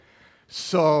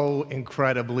So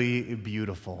incredibly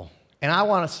beautiful. And I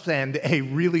want to send a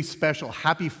really special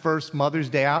happy first Mother's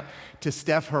Day out to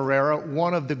Steph Herrera,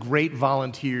 one of the great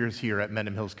volunteers here at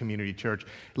Mendham Hills Community Church.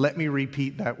 Let me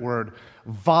repeat that word,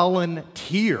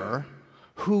 volunteer,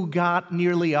 who got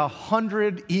nearly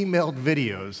 100 emailed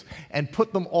videos and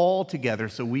put them all together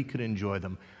so we could enjoy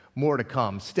them. More to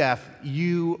come. Steph,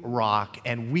 you rock,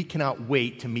 and we cannot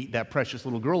wait to meet that precious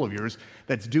little girl of yours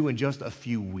that's due in just a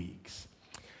few weeks.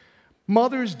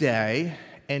 Mother's Day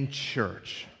and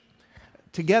church.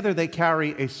 Together, they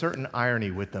carry a certain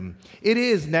irony with them. It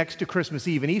is, next to Christmas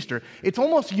Eve and Easter, it's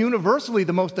almost universally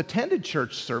the most attended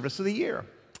church service of the year.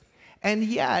 And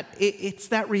yet, it's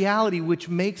that reality which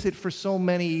makes it, for so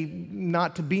many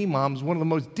not-to-be moms, one of the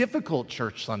most difficult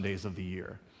church Sundays of the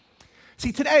year.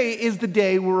 See, today is the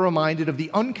day we're reminded of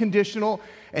the unconditional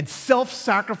and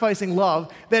self-sacrificing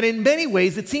love that in many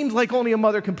ways it seems like only a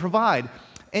mother can provide.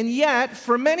 And yet,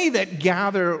 for many that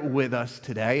gather with us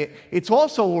today, it's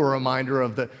also a reminder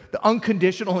of the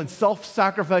unconditional and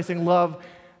self-sacrificing love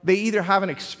they either haven't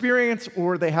experienced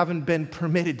or they haven't been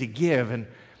permitted to give. And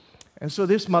so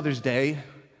this Mother's Day,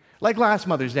 like last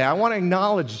Mother's Day, I want to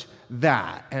acknowledge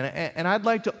that. And I'd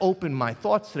like to open my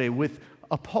thoughts today with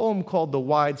a poem called The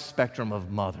Wide Spectrum of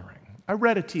Mothering. I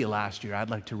read it to you last year. I'd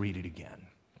like to read it again.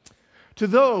 To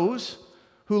those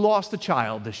who lost a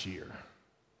child this year,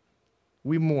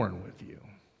 we mourn with you.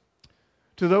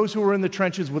 To those who are in the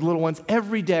trenches with little ones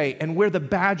every day and wear the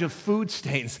badge of food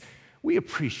stains, we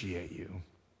appreciate you.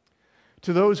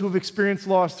 To those who have experienced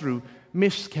loss through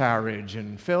miscarriage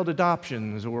and failed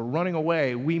adoptions or running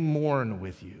away, we mourn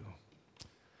with you.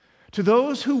 To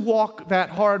those who walk that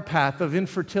hard path of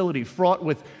infertility, fraught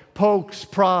with pokes,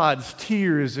 prods,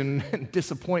 tears, and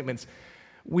disappointments,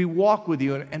 we walk with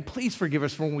you, and please forgive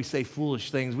us for when we say foolish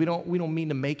things. We don't mean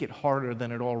to make it harder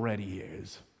than it already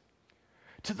is.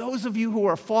 To those of you who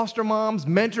are foster moms,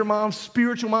 mentor moms,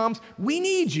 spiritual moms, we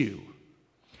need you.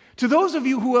 To those of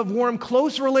you who have warm,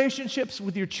 close relationships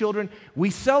with your children,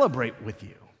 we celebrate with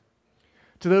you.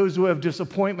 To those who have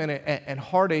disappointment and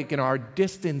heartache and are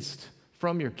distanced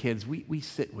from your kids, we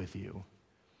sit with you.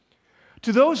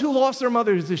 To those who lost their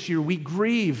mothers this year, we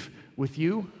grieve with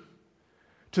you.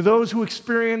 To those who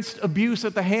experienced abuse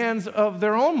at the hands of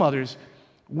their own mothers,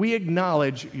 we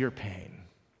acknowledge your pain.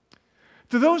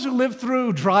 To those who lived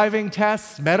through driving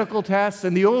tests, medical tests,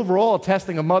 and the overall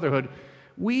testing of motherhood,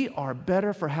 we are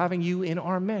better for having you in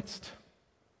our midst.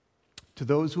 To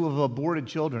those who have aborted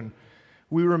children,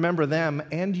 we remember them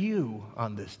and you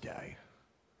on this day.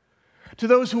 To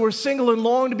those who are single and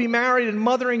long to be married and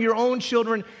mothering your own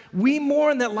children, we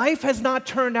mourn that life has not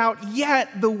turned out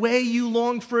yet the way you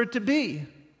longed for it to be.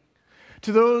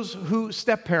 To those who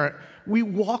step-parent, we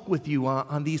walk with you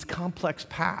on these complex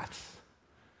paths.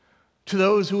 To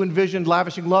those who envisioned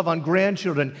lavishing love on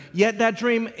grandchildren, yet that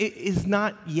dream is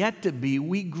not yet to be,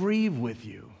 we grieve with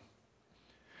you.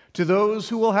 To those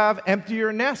who will have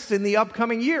emptier nests in the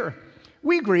upcoming year,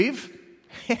 we grieve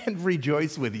and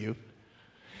rejoice with you.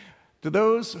 To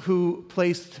those who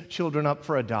placed children up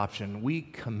for adoption, we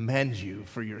commend you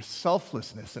for your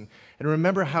selflessness and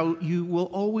remember how you will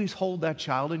always hold that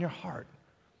child in your heart.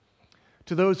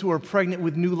 To those who are pregnant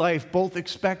with new life, both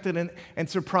expected and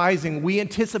surprising, we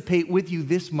anticipate with you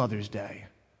this Mother's Day.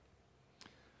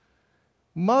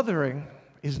 Mothering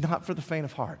is not for the faint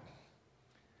of heart.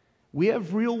 We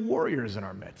have real warriors in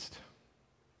our midst.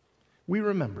 We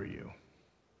remember you.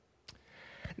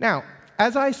 Now,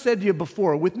 as I said to you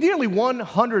before, with nearly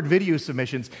 100 video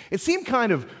submissions, it seemed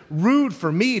kind of rude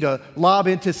for me to lob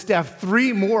into Steph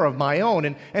 3 more of my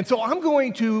own. And so I'm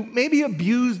going to maybe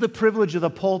abuse the privilege of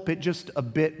the pulpit just a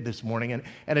bit this morning and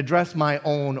address my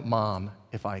own mom,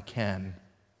 if I can.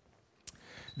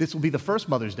 This will be the first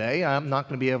Mother's Day. I'm not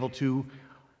going to be able to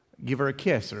give her a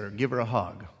kiss or give her a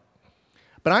hug.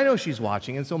 But I know she's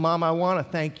watching, and so, Mom, I want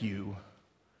to thank you.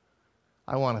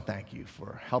 I want to thank you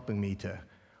for helping me to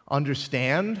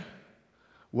understand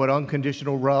what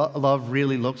unconditional love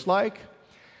really looks like.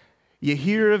 You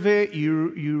hear of it,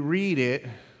 you read it,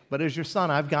 but as your son,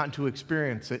 I've gotten to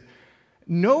experience it.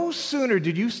 No sooner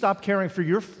did you stop caring for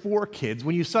your 4 kids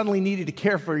when you suddenly needed to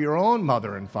care for your own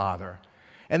mother and father.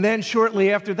 And then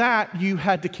shortly after that, you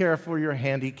had to care for your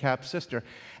handicapped sister.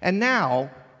 And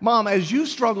now, Mom, as you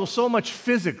struggle so much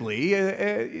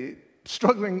physically,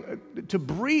 struggling to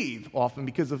breathe often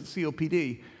because of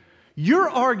COPD, you're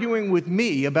arguing with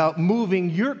me about moving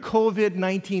your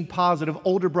COVID-19 positive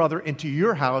older brother into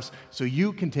your house so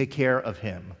you can take care of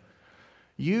him.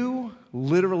 You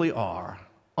literally are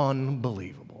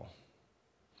unbelievable.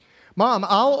 Mom,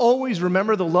 I'll always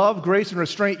remember the love, grace, and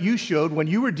restraint you showed when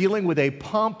you were dealing with a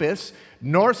pompous,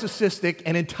 narcissistic,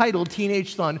 and entitled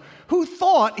teenage son who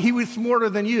thought he was smarter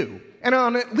than you, and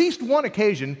on at least one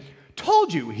occasion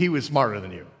told you he was smarter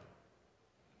than you.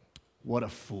 What a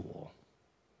fool.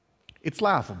 It's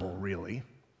laughable, really.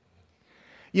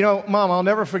 You know, Mom, I'll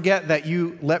never forget that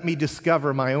you let me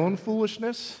discover my own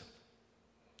foolishness,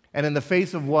 and in the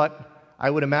face of what I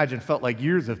would imagine felt like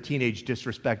years of teenage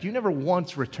disrespect, you never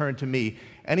once returned to me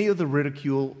any of the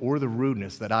ridicule or the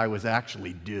rudeness that I was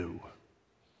actually due.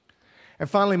 And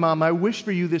finally, Mom, my wish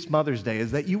for you this Mother's Day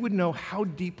is that you would know how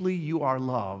deeply you are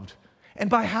loved, and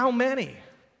by how many.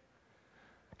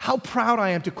 How proud I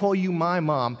am to call you my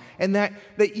mom, and that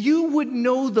you would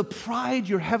know the pride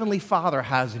your Heavenly Father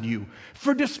has in you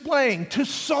for displaying to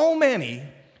so many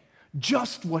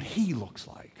just what He looks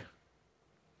like.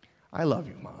 I love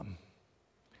you, Mom.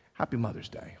 Happy Mother's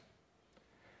Day.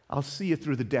 I'll see you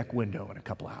through the deck window in a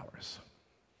couple hours.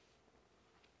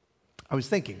 I was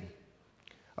thinking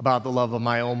about the love of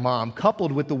my own mom,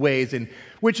 coupled with the ways in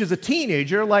which, as a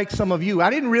teenager, like some of you,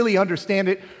 I didn't really understand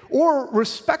it or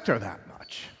respect her that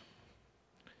much.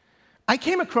 I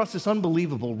came across this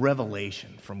unbelievable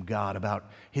revelation from God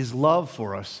about His love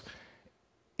for us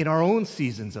in our own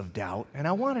seasons of doubt, and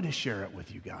I wanted to share it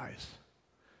with you guys.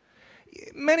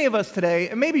 Many of us today,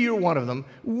 and maybe you're one of them,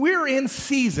 we're in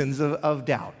seasons of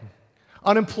doubt.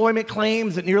 Unemployment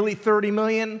claims at nearly 30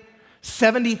 million,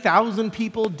 70,000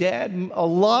 people dead, a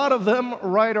lot of them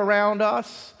right around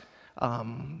us.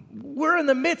 We're in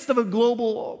the midst of a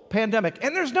global pandemic,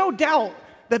 and there's no doubt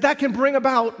that can bring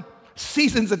about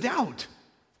seasons of doubt.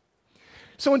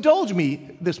 So indulge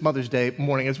me this Mother's Day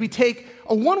morning as we take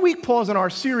a one-week pause in our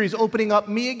series, Opening Up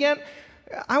Me Again.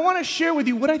 I want to share with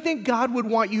you what I think God would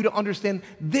want you to understand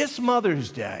this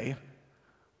Mother's Day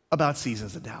about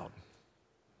seasons of doubt.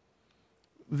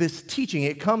 This teaching,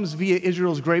 it comes via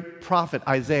Israel's great prophet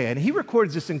Isaiah, and he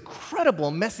records this incredible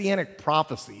messianic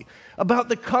prophecy about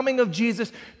the coming of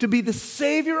Jesus to be the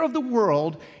Savior of the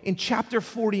world in chapter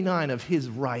 49 of his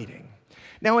writing.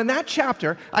 Now, in that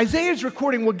chapter, Isaiah is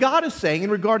recording what God is saying in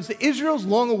regards to Israel's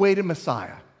long-awaited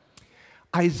Messiah.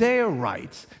 Isaiah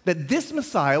writes that this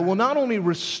Messiah will not only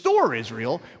restore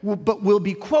Israel, but will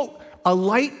be, quote, a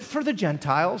light for the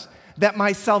Gentiles, that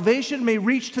my salvation may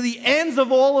reach to the ends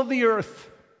of all of the earth.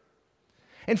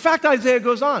 In fact, Isaiah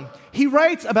goes on. He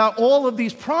writes about all of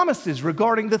these promises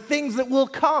regarding the things that will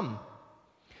come.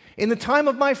 In the time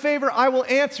of my favor, I will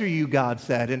answer you, God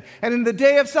said, and in the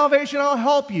day of salvation, I'll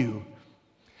help you.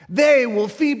 They will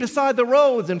feed beside the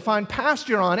roads and find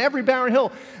pasture on every barren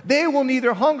hill. They will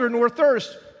neither hunger nor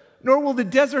thirst, nor will the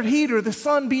desert heat or the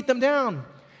sun beat them down.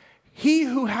 He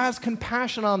who has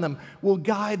compassion on them will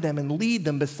guide them and lead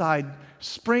them beside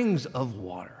springs of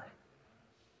water.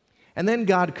 And then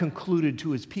God concluded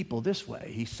to his people this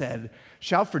way. He said,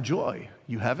 shout for joy,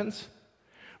 you heavens.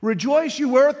 Rejoice,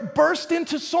 you earth. Burst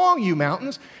into song, you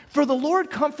mountains. For the Lord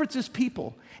comforts his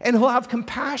people, and he'll have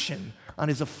compassion on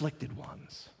his afflicted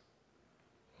ones.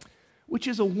 Which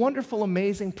is a wonderful,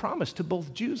 amazing promise to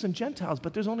both Jews and Gentiles,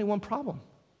 but there's only one problem.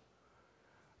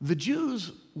 The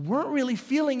Jews weren't really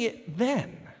feeling it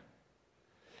then.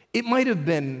 It might have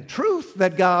been truth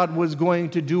that God was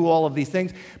going to do all of these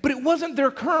things, but it wasn't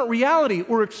their current reality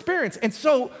or experience. And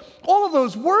so all of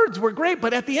those words were great,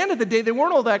 but at the end of the day, they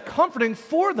weren't all that comforting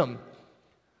for them.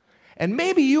 And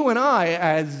maybe you and I,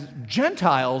 as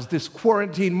Gentiles, this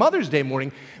quarantine Mother's Day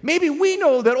morning, maybe we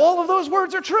know that all of those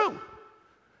words are true.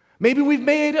 Maybe we've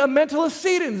made a mental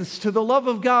accedance to the love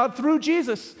of God through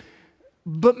Jesus,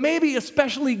 but maybe,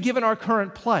 especially given our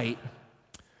current plight,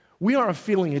 we aren't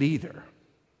feeling it either.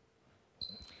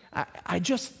 I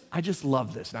just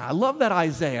love this. Now, I love that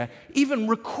Isaiah even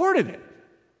recorded it.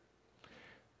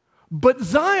 But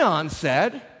Zion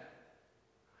said,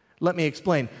 let me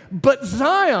explain. But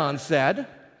Zion said,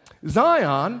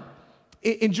 Zion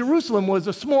in Jerusalem was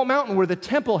a small mountain where the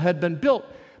temple had been built,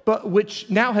 but which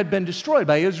now had been destroyed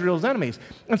by Israel's enemies.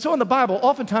 And so in the Bible,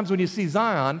 oftentimes when you see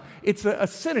Zion, it's a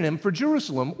synonym for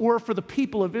Jerusalem or for the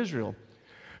people of Israel.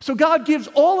 So God gives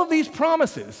all of these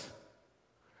promises.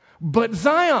 But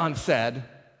Zion said,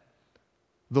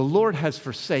 the Lord has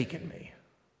forsaken me.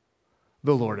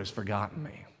 The Lord has forgotten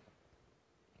me.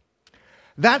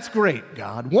 That's great,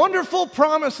 God. Wonderful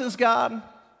promises, God.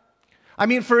 I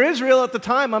mean, for Israel at the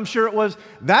time, I'm sure it was,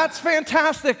 that's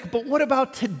fantastic, but what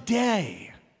about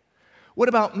today? What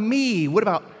about me? What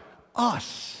about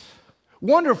us?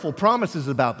 Wonderful promises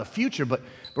about the future, but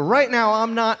right now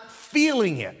I'm not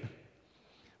feeling it.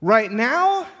 Right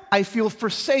now, I feel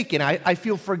forsaken. I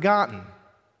feel forgotten.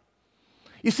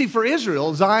 You see, for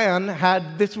Israel,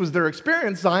 this was their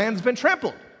experience. Zion's been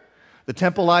trampled. The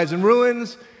temple lies in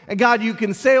ruins. And God, you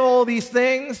can say all these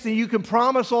things, and you can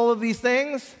promise all of these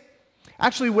things.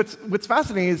 Actually, what's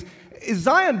fascinating is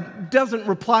Zion doesn't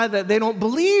reply that they don't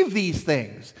believe these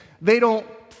things. They don't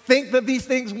think that these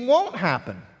things won't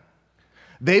happen.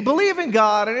 They believe in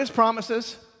God and His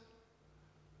promises,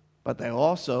 but they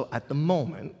also, at the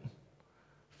moment,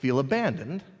 feel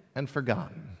abandoned and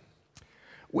forgotten,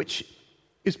 which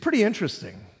is pretty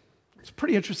interesting. It's a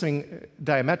pretty interesting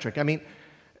diametric. I mean,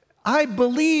 I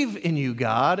believe in you,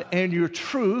 God, and your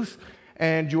truth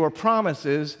and your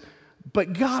promises,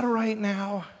 but God, right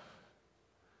now,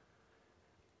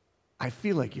 I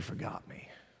feel like you forgot me.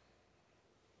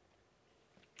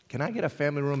 Can I get a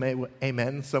family room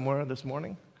amen somewhere this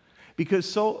morning?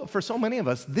 Because for so many of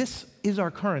us, this is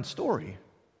our current story.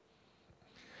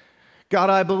 God,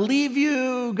 I believe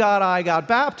you. God, I got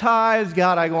baptized.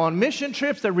 God, I go on mission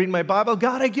trips. I read my Bible.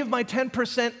 God, I give my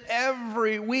 10%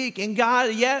 every week. And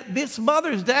God, yet this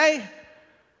Mother's Day,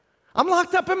 I'm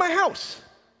locked up in my house.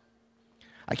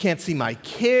 I can't see my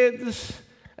kids.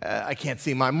 I can't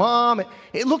see my mom.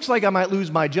 It looks like I might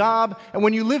lose my job. And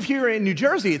when you live here in New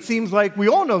Jersey, it seems like we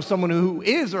all know someone who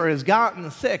is or has gotten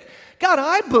sick. God,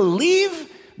 I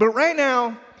believe, but right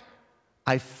now,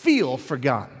 I feel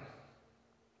forgotten.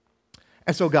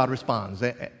 And so God responds.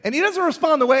 And He doesn't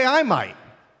respond the way I might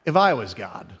if I was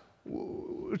God,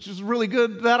 which is really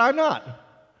good that I'm not.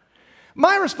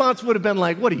 My response would have been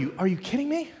like, are you kidding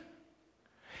me?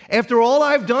 After all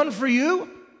I've done for you,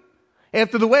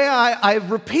 after the way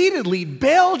I've repeatedly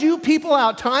bailed you people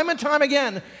out time and time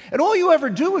again, and all you ever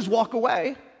do is walk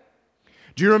away.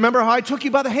 Do you remember how I took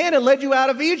you by the hand and led you out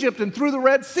of Egypt and through the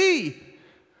Red Sea?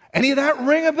 Any of that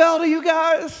ring a bell to you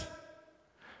guys?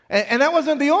 And that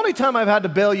wasn't the only time I've had to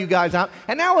bail you guys out.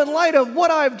 And now in light of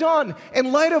what I've done,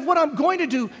 in light of what I'm going to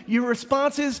do, your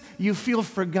response is you feel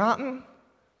forgotten?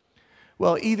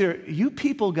 Well, either you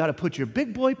people got to put your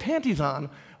big boy panties on,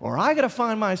 or I got to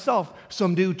find myself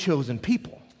some new chosen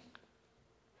people.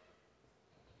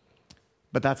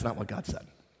 But that's not what God said.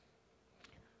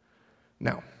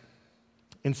 No.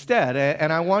 Instead,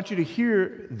 and I want you to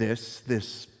hear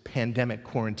this pandemic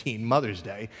quarantine Mother's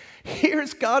Day,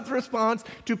 here's God's response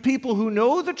to people who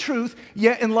know the truth,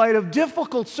 yet in light of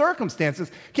difficult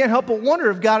circumstances, can't help but wonder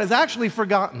if God has actually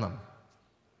forgotten them.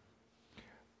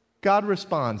 God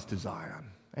responds to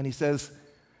Zion, and He says,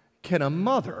 can a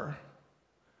mother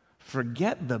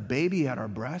forget the baby at her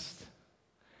breast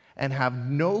and have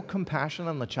no compassion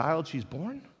on the child she's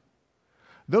born?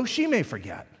 Though she may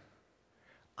forget,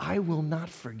 I will not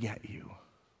forget you.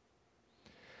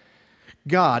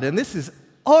 God, and this is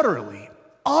utterly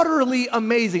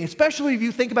amazing, especially if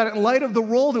you think about it in light of the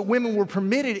role that women were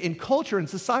permitted in culture and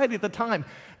society at the time.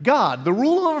 God, the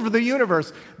ruler of the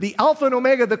universe, the Alpha and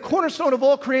Omega, the cornerstone of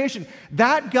all creation,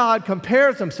 that God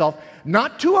compares Himself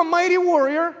not to a mighty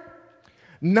warrior,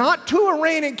 not to a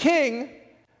reigning king,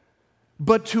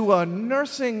 but to a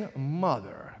nursing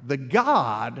mother. The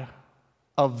God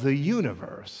of the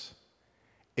universe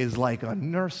is like a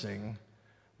nursing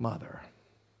mother.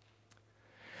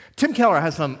 Tim Keller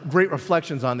has some great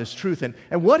reflections on this truth, and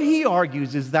what he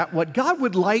argues is that what God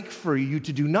would like for you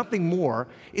to do nothing more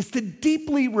is to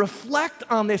deeply reflect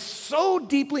on this, so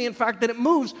deeply, in fact, that it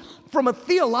moves from a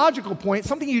theological point,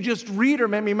 something you just read or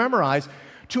maybe memorize,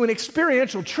 to an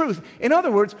experiential truth. In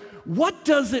other words, what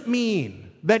does it mean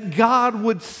that God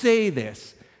would say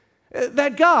this?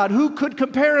 That God, who could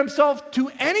compare Himself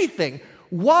to anything,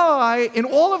 why in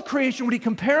all of creation would He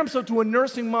compare Himself to a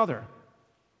nursing mother?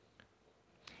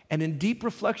 And in deep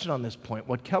reflection on this point,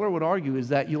 what Keller would argue is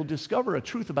that you'll discover a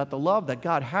truth about the love that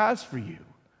God has for you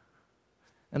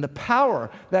and the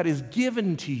power that is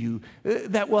given to you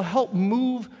that will help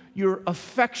move your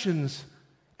affections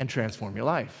and transform your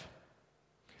life.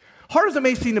 Hard as it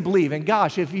may seem to believe, and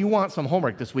gosh, if you want some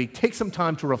homework this week, take some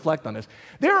time to reflect on this.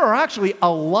 There are actually a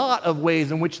lot of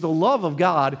ways in which the love of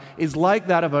God is like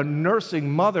that of a nursing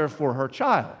mother for her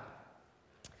child.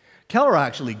 Keller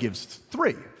actually gives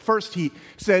three. First, he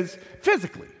says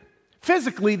physically.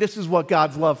 Physically, this is what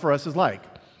God's love for us is like.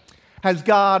 Has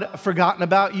God forgotten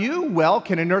about you? Well,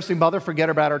 can a nursing mother forget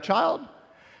about her child?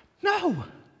 No.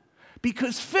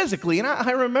 Because physically, and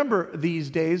I remember these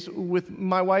days with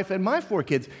my wife and my 4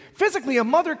 kids, physically, a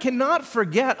mother cannot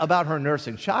forget about her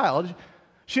nursing child.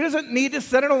 She doesn't need to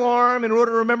set an alarm in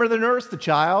order to remember to nurse the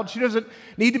child. She doesn't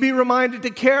need to be reminded to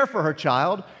care for her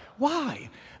child. Why?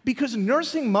 Because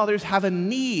nursing mothers have a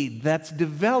need that's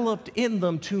developed in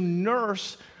them to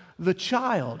nurse the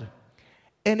child.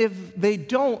 And if they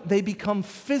don't, they become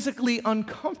physically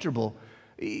uncomfortable.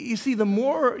 You see, the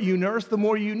more you nurse, the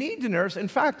more you need to nurse. In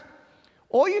fact,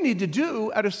 all you need to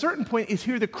do at a certain point is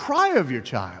hear the cry of your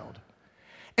child.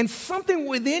 And something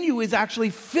within you is actually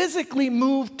physically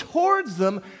moved towards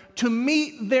them to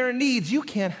meet their needs. You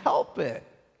can't help it.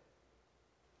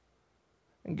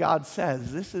 And God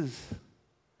says, this is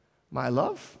my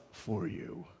love for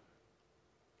you.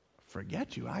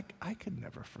 Forget you. I could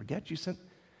never forget you.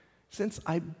 Since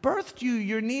I birthed you,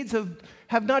 your needs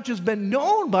have not just been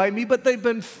known by me, but they've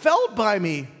been felt by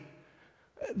me.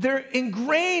 They're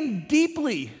ingrained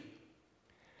deeply.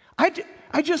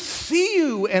 I just see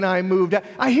you and I moved.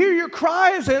 I hear your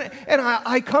cries and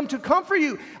I come to comfort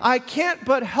you. I can't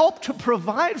but help to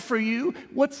provide for you.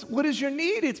 What is your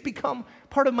need? It's become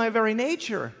part of my very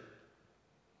nature.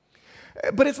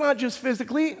 But it's not just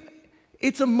physically,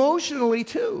 it's emotionally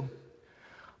too.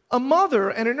 A mother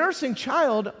and a nursing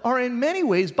child are in many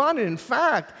ways bonded. In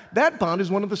fact, that bond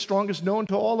is one of the strongest known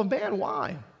to all of man.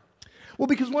 Why? Well,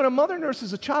 because when a mother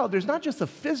nurses a child, there's not just a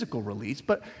physical release,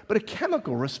 but a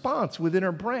chemical response within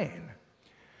her brain.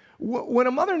 When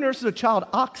a mother nurses a child,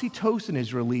 oxytocin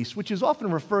is released, which is often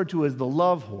referred to as the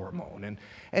love hormone,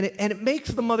 and it makes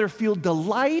the mother feel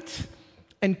delight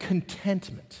and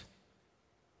contentment.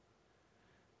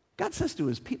 God says to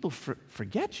his people,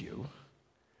 forget you?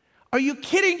 Are you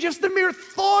kidding? Just the mere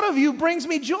thought of you brings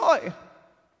me joy.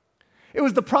 It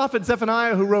was the prophet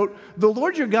Zephaniah who wrote, "The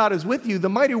Lord your God is with you, the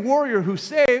mighty warrior who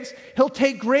saves. He'll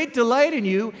take great delight in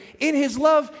you. In his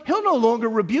love, he'll no longer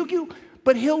rebuke you,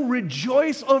 but he'll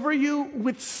rejoice over you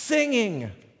with singing."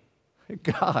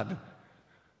 God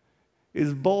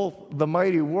is both the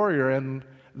mighty warrior and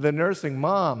the nursing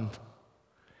mom.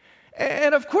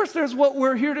 And of course, there's what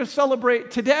we're here to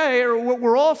celebrate today, or what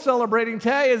we're all celebrating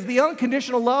today, is the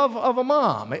unconditional love of a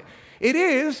mom. It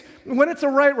is, when it's a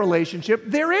right relationship,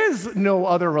 there is no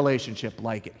other relationship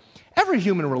like it. Every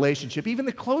human relationship, even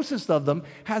the closest of them,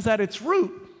 has at its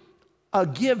root a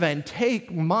give and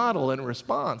take model and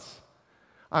response.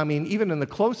 I mean, even in the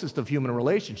closest of human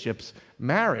relationships,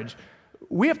 marriage,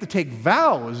 we have to take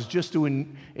vows just to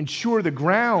ensure the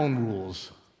ground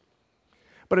rules.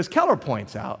 But as Keller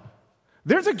points out,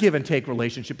 there's a give and take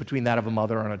relationship between that of a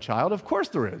mother and a child. Of course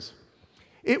there is.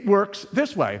 It works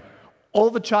this way. All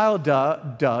the child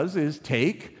does is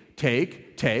take,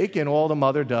 and all the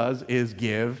mother does is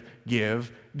give.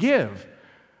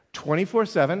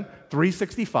 24/7,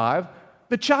 365.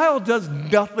 The child does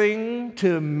nothing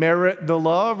to merit the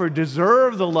love or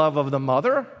deserve the love of the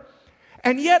mother,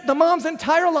 and yet the mom's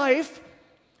entire life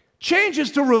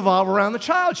changes to revolve around the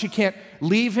child. She can't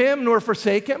leave him nor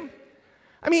forsake him.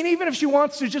 I mean, even if she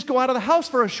wants to just go out of the house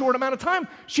for a short amount of time,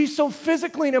 she's so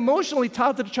physically and emotionally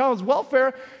tied to the child's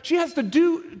welfare, she has to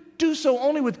do so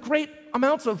only with great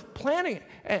amounts of planning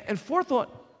and forethought.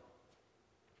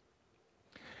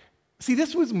 See,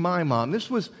 this was my mom. This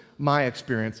was my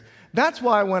experience. That's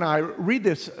why when I read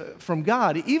this from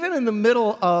God, even in the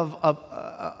middle of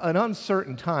an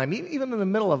uncertain time, even in the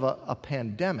middle of a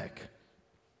pandemic,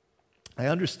 I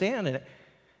understand it,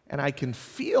 and I can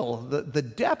feel the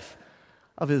depth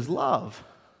of his love.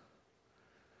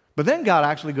 But then God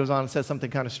actually goes on and says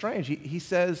something kind of strange. He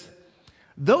says,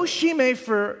 "Though she may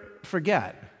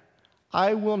forget,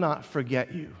 I will not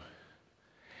forget you."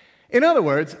 In other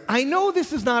words, I know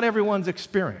this is not everyone's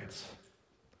experience.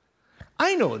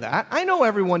 I know that. I know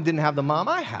everyone didn't have the mom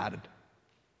I had.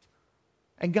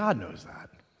 And God knows that.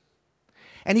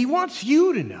 And he wants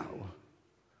you to know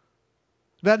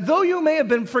that though you may have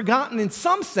been forgotten in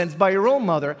some sense by your own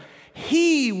mother,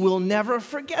 he will never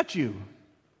forget you.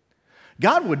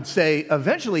 God would say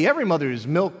eventually every mother's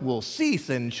milk will cease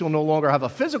and she'll no longer have a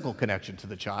physical connection to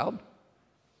the child.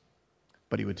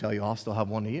 But he would tell you, I'll still have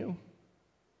one to you.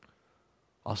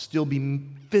 I'll still be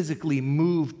physically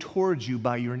moved towards you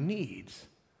by your needs.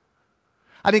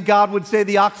 I think God would say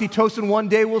the oxytocin one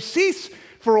day will cease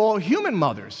for all human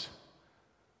mothers.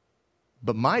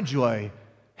 But my joy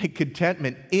and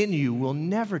contentment in you will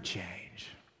never change.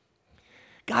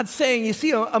 God's saying, you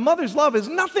see, a mother's love is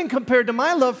nothing compared to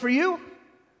my love for you.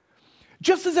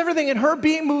 Just as everything in her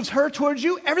being moves her towards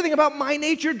you, everything about my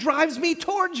nature drives me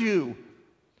towards you.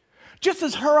 Just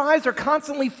as her eyes are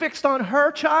constantly fixed on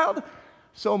her child,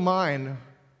 so mine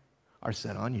are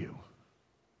set on you.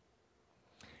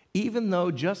 Even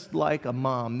though, just like a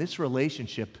mom, this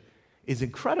relationship is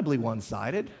incredibly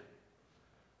one-sided,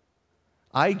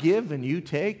 I give and you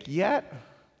take, yet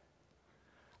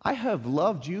I have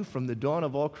loved you from the dawn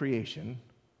of all creation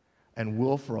and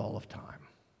will for all of time.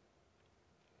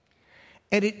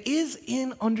 And it is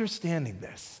in understanding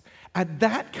this, at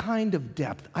that kind of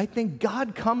depth, I think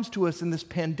God comes to us in this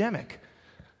pandemic,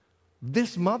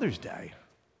 this Mother's Day,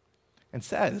 and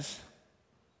says,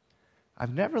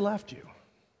 I've never left you.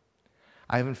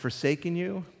 I haven't forsaken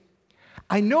you.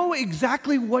 I know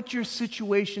exactly what your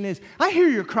situation is. I hear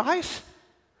your cries.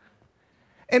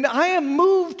 And I am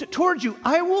moved towards you.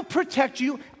 I will protect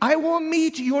you. I will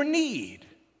meet your need.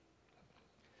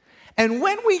 And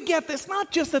when we get this,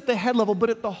 not just at the head level, but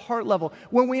at the heart level,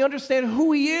 when we understand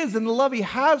who he is and the love he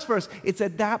has for us, it's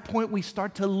at that point we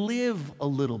start to live a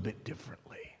little bit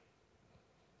differently.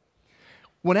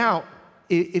 Well, now,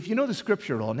 if you know the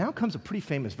scripture at all, now comes a pretty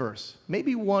famous verse.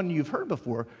 Maybe one you've heard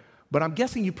before, but I'm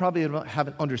guessing you probably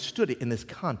haven't understood it in this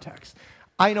context.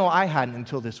 I know I hadn't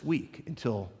until this week,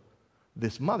 until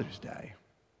this Mother's Day.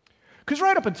 Because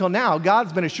right up until now,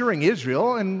 God's been assuring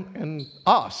Israel and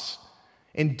us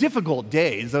in difficult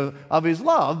days of his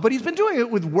love, but he's been doing it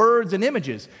with words and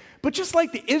images. But just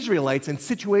like the Israelites in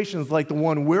situations like the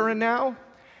one we're in now,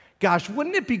 gosh,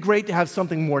 wouldn't it be great to have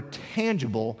something more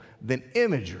tangible than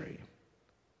imagery?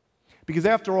 Because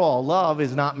after all, love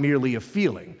is not merely a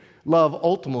feeling. Love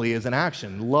ultimately is an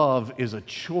action. Love is a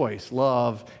choice.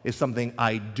 Love is something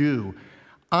I do.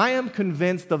 I am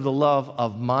convinced of the love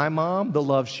of my mom, the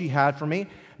love she had for me,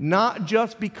 not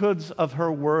just because of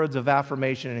her words of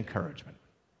affirmation and encouragement.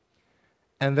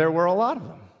 And there were a lot of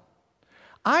them.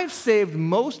 I've saved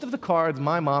most of the cards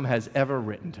my mom has ever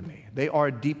written to me. They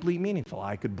are deeply meaningful.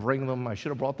 I could bring them. I should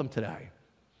have brought them today.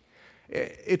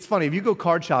 It's funny, if you go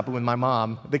card shopping with my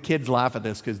mom, the kids laugh at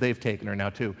this because they've taken her now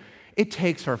too. It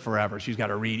takes her forever. She's got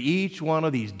to read each one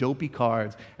of these dopey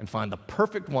cards and find the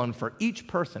perfect one for each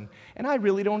person. And I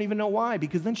really don't even know why,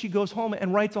 because then she goes home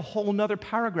and writes a whole nother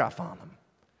paragraph on them.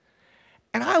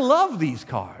 And I love these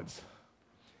cards.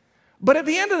 But at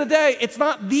the end of the day, it's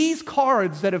not these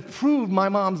cards that have proved my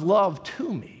mom's love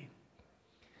to me.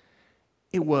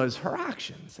 It was her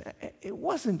actions. It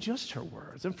wasn't just her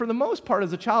words. And for the most part,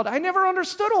 as a child, I never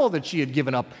understood all that she had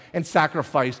given up and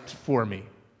sacrificed for me.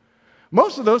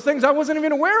 Most of those things I wasn't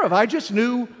even aware of. I just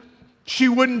knew she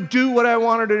wouldn't do what I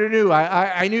wanted her to do.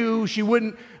 I knew she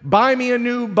wouldn't buy me a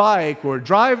new bike or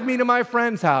drive me to my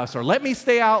friend's house or let me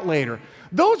stay out later.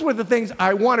 Those were the things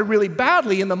I wanted really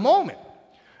badly in the moment.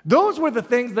 Those were the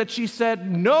things that she said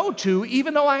no to,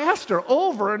 even though I asked her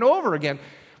over and over again.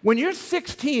 When you're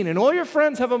 16 and all your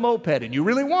friends have a moped and you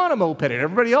really want a moped and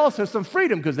everybody else has some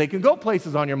freedom because they can go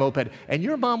places on your moped and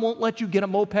your mom won't let you get a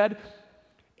moped,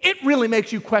 it really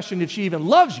makes you question if she even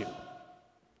loves you,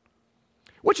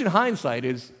 which in hindsight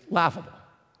is laughable.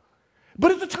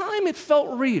 But at the time, it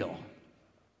felt real.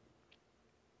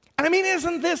 And I mean,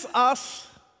 isn't this us?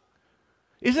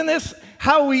 Isn't this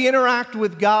how we interact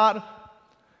with God?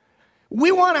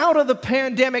 We want out of the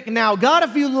pandemic now. God,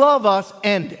 if you love us,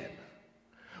 end it.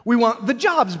 We want the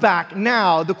jobs back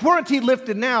now, the quarantine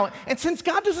lifted now. And since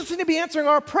God doesn't seem to be answering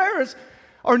our prayers,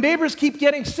 our neighbors keep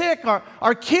getting sick,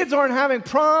 our kids aren't having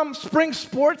prom, spring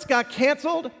sports got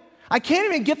canceled. I can't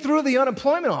even get through the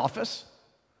unemployment office.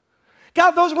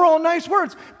 God, those were all nice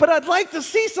words, but I'd like to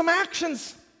see some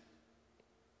actions.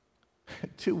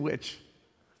 To which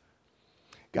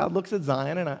God looks at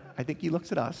Zion, and I think he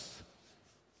looks at us,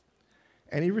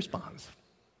 and he responds.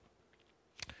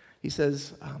 He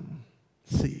says,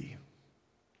 see,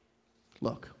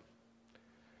 look,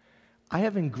 I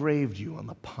have engraved you on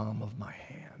the palm of my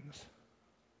hands.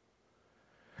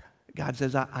 God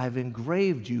says, I've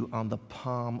engraved you on the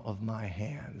palm of my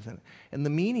hands. And the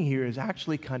meaning here is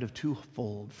actually kind of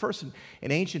twofold. First,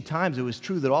 in ancient times, it was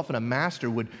true that often a master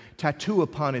would tattoo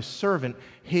upon his servant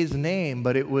his name,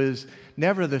 but it was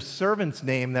never the servant's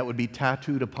name that would be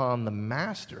tattooed upon the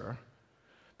master.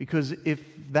 Because if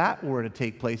that were to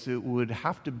take place, it would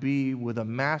have to be with a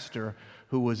master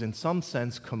who was in some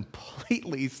sense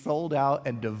completely sold out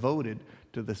and devoted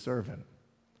to the servant.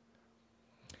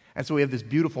 And so we have this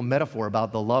beautiful metaphor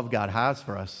about the love God has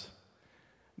for us.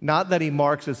 Not that he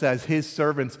marks us as his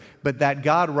servants, but that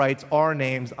God writes our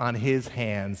names on his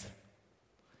hands.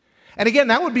 And again,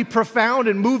 that would be profound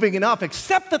and moving enough,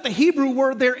 except that the Hebrew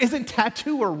word there isn't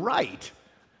tattoo or write.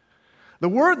 The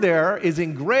word there is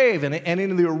engrave, and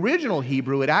in the original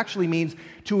Hebrew, it actually means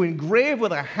to engrave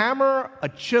with a hammer, a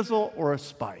chisel, or a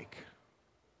spike.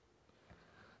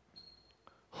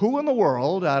 Who in the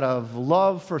world, out of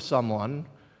love for someone,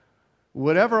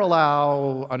 would ever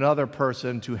allow another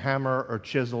person to hammer or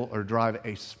chisel or drive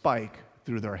a spike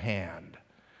through their hand?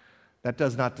 That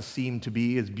does not seem to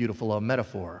be as beautiful a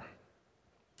metaphor.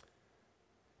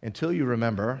 Until you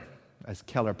remember, as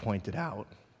Keller pointed out,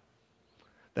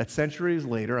 that centuries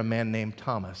later, a man named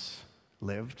Thomas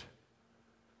lived.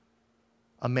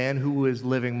 A man who was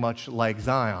living much like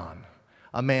Zion.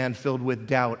 A man filled with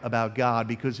doubt about God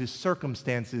because his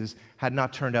circumstances had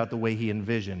not turned out the way he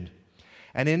envisioned.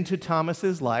 And into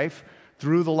Thomas's life,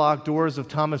 through the locked doors of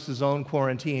Thomas's own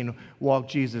quarantine,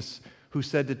 walked Jesus, who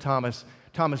said to Thomas,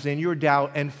 Thomas, in your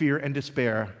doubt and fear and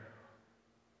despair,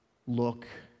 look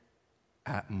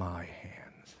at my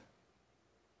hands.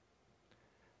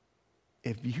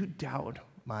 If you doubt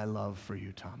my love for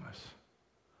you, Thomas,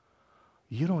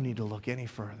 you don't need to look any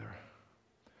further.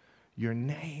 Your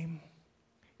name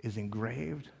is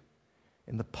engraved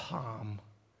in the palm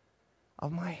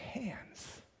of my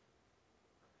hands.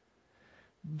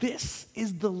 This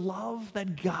is the love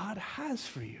that God has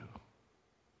for you.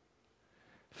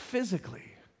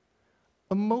 Physically,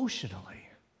 emotionally,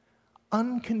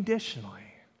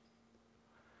 unconditionally.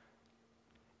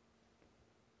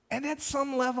 And at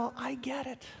some level, I get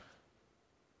it.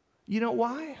 You know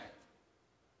why?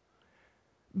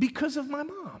 Because of my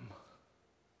mom.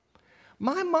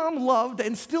 My mom loved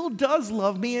and still does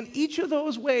love me in each of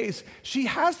those ways. She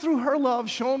has, through her love,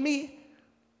 shown me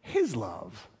his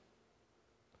love.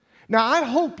 Now, I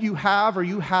hope you have or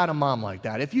you had a mom like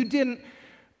that. If you didn't,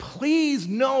 please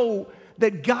know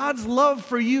that God's love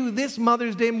for you this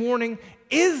Mother's Day morning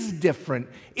is different.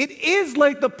 It is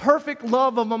like the perfect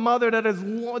love of a mother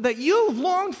that you've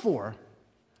longed for.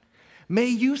 May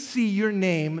you see your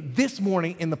name this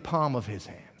morning in the palm of his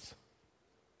hands.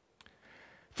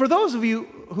 For those of you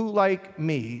who, like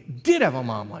me, did have a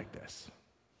mom like this,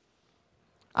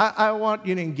 I want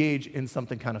you to engage in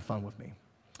something kind of fun with me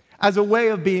as a way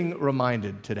of being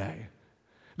reminded today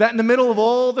that in the middle of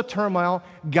all the turmoil,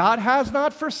 God has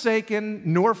not forsaken,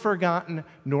 nor forgotten,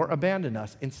 nor abandoned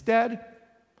us. Instead,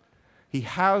 he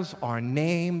has our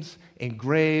names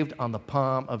engraved on the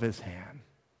palm of his hand.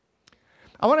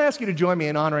 I want to ask you to join me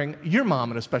in honoring your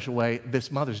mom in a special way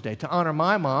this Mother's Day, to honor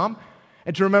my mom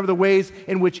and to remember the ways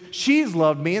in which she's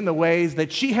loved me and the ways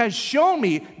that she has shown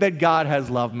me that God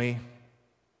has loved me.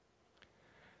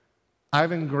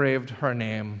 I've engraved her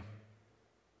name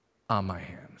on my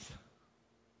hands.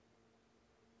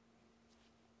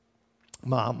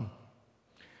 Mom,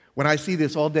 when I see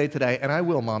this all day today, and I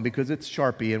will, Mom, because it's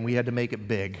Sharpie and we had to make it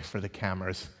big for the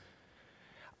cameras,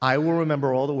 I will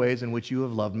remember all the ways in which you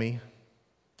have loved me.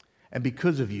 And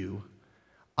because of you,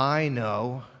 I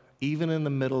know, even in the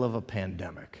middle of a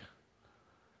pandemic,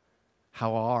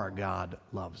 how our God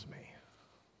loves me.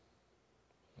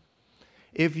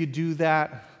 If you do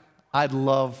that, I'd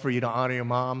love for you to honor your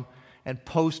mom and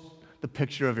post the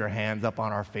picture of your hands up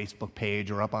on our Facebook page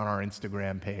or up on our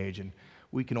Instagram page, and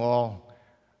we can all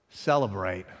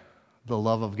celebrate the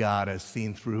love of God as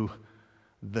seen through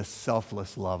the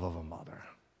selfless love of a mother.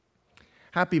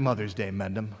 Happy Mother's Day,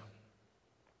 Mendham.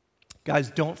 Guys,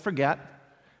 don't forget,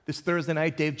 this Thursday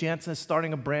night, Dave Jansen is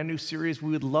starting a brand new series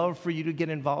we would love for you to get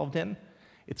involved in.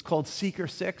 It's called Seeker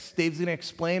 6. Dave's going to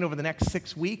explain over the next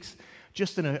 6 weeks,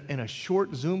 just in a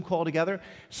short Zoom call together,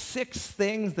 6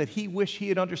 things that he wished he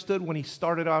had understood when he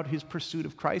started out his pursuit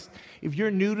of Christ. If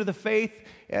you're new to the faith,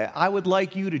 I would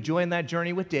like you to join that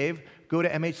journey with Dave. Go to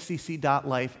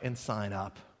mhcc.life and sign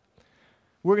up.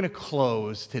 We're going to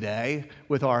close today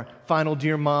with our final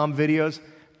Dear Mom videos.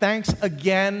 Thanks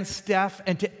again, Steph,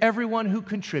 and to everyone who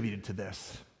contributed to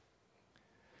this.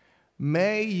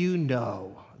 May you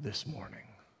know this morning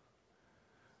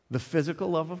the physical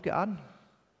love of God,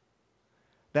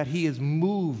 that he is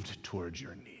moved towards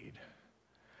your need.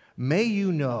 May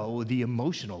you know the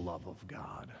emotional love of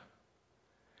God,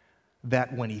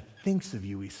 that when he thinks of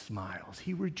you, he smiles.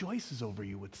 He rejoices over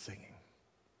you with singing.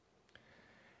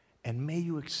 And may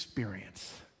you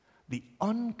experience the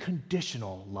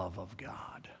unconditional love of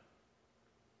God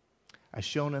as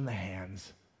shown in the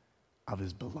hands of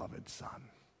his beloved Son.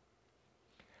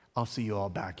 I'll see you all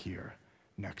back here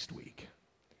next week.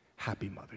 Happy Mother's Day.